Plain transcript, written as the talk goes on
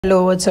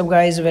Hello, what's up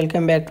guys,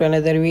 welcome back to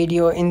another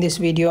video. In this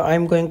video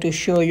I'm going to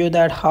show you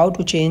that how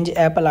to change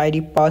Apple ID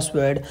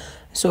password.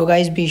 So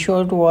guys, be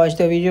sure to watch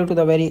the video to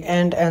the very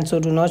end, and so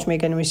do not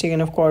make any mistake,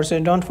 and of course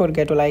don't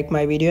forget to like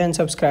my video and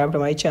subscribe to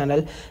my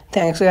channel.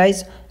 Thanks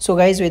guys. So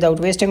guys, without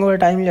wasting our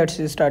time,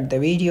 let's start the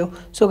video.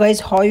 So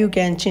guys, how you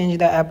can change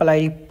the Apple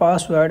ID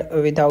password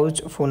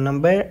without phone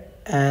number,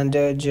 and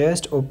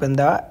just open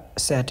the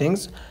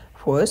settings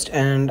first,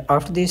 and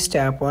after this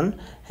tap on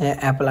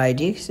Apple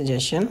ID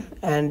suggestion,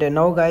 and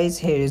now guys,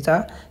 here is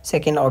the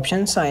second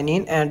option, sign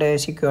in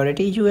and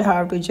security. You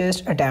have to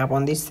just tap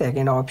on this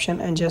second option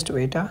and just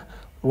wait a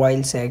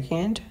while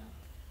second.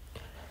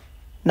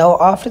 Now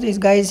after this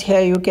guys,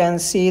 here you can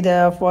see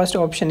the first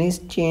option is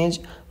change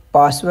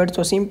password.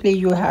 So simply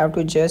you have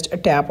to just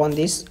tap on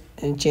this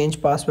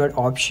change password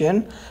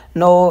option.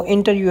 Now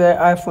enter your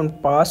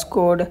iPhone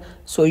passcode.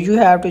 So you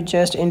have to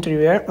just enter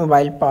your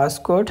mobile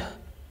passcode.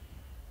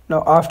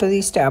 Now after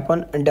this tap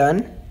on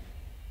done.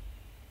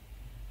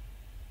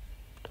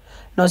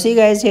 Now see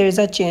guys, here is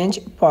a change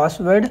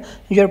password.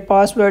 Your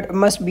password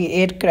must be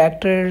 8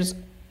 characters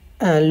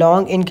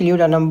long,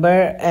 include a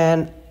number,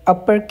 an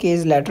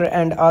uppercase letter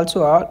and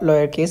also a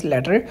lowercase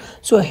letter.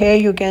 So here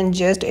you can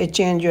just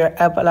change your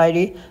Apple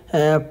ID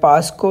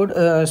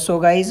passcode. So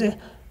guys,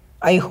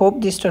 I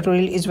hope this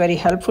tutorial is very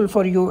helpful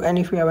for you, and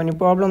if you have any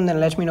problem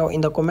then let me know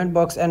in the comment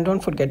box, and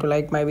don't forget to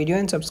like my video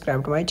and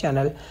subscribe to my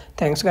channel.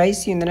 Thanks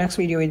guys, see you in the next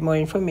video with more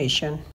information.